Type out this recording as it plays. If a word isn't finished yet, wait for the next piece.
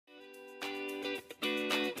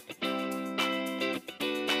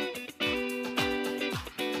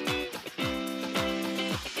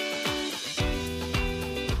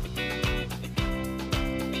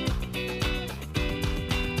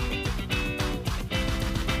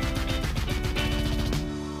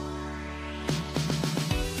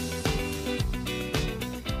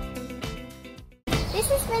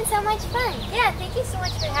much fun. Yeah, thank you so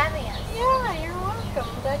much for having us. Yeah, you're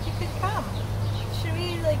welcome. I'm glad you could come. Should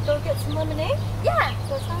we go get some lemonade? Yeah.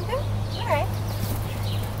 Does that sound good? All right.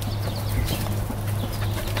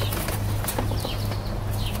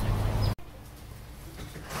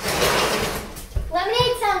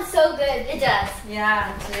 Lemonade sounds so good. It does.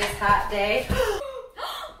 Yeah, on today's hot day.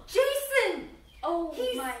 Jason! Oh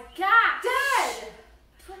He's my gosh. dead!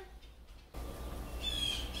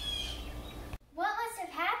 What must have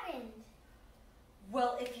happened?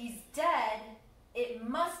 Well, if he's dead, it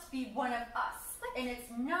must be one of us. And it's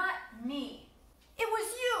not me. It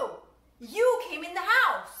was you! You came in the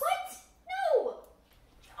house! What? No!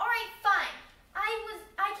 All right, fine.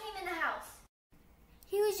 I came in the house.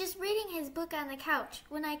 He was just reading his book on the couch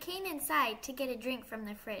when I came inside to get a drink from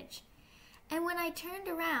the fridge. And when I turned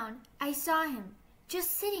around, I saw him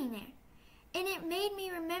just sitting there. And it made me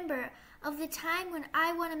remember of the time when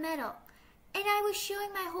I won a medal. And I was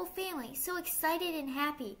showing my whole family, so excited and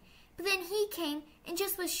happy. But then he came and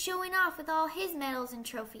just was showing off with all his medals and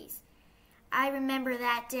trophies. I remember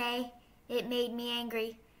that day. It made me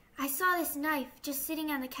angry. I saw this knife just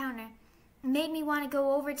sitting on the counter. It made me want to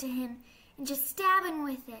go over to him and just stab him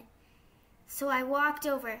with it. So I walked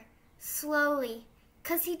over, slowly,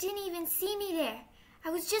 'cause he didn't even see me there. I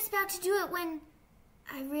was just about to do it when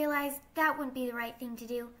I realized that wouldn't be the right thing to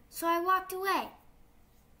do, so I walked away.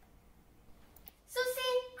 So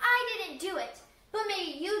see, I didn't do it, but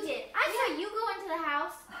maybe you did. I saw you go into the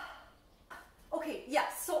house. Okay,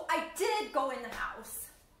 yes, so I did go in the house.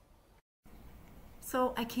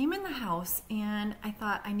 So I came in the house and I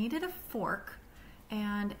thought I needed a fork.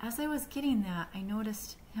 And as I was getting that, I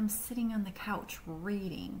noticed him sitting on the couch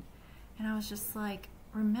reading. And I was just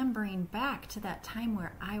remembering back to that time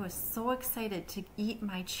where I was so excited to eat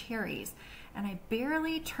my cherries. And I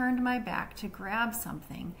barely turned my back to grab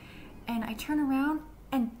something. And I turn around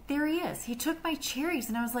and there he is. He took my cherries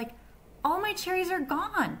and I was like, all my cherries are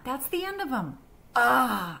gone. That's the end of them.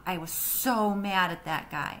 I was so mad at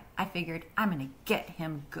that guy. I figured I'm gonna get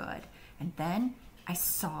him good. And then I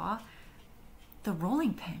saw the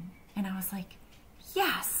rolling pin and I was like,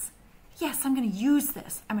 yes, I'm gonna use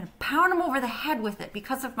this. I'm gonna pound him over the head with it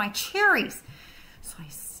because of my cherries. So I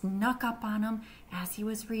snuck up on him as he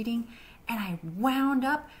was reading and I wound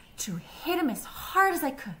up to hit him as hard as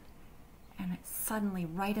I could. And suddenly,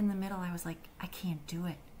 right in the middle, I was like, I can't do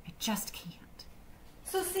it. I just can't.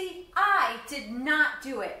 So see, I did not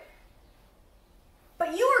do it.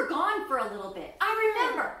 But you were gone for a little bit. I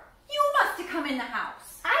remember. You must have come in the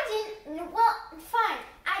house. I didn't. Well, fine.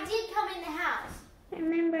 I did come in the house. I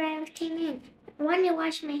remember I came in. I wanted to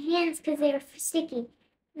wash my hands because they were sticky.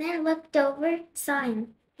 And then I looked over, saw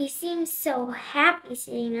him. He seemed so happy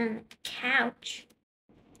sitting on the couch.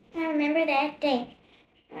 I remember that day.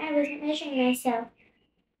 I was measuring myself.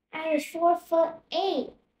 I was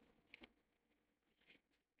 4'8".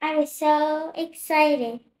 I was so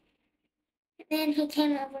excited. And then he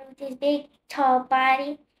came over with his big, tall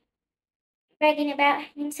body, bragging about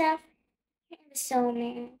himself. I was so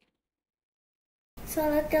mad. So I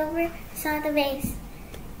looked over, saw the vase.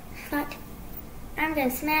 I thought, I'm going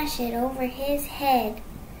to smash it over his head.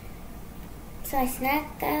 So I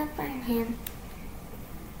snuck up on him.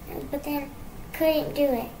 But then couldn't do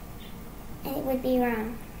it. And it would be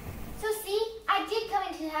wrong. So see, I did come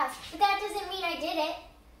into the house, but that doesn't mean I did it.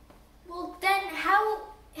 Well, then how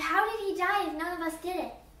did he die if none of us did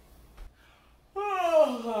it?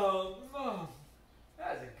 Oh,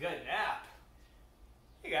 that was a good nap.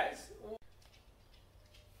 Hey guys,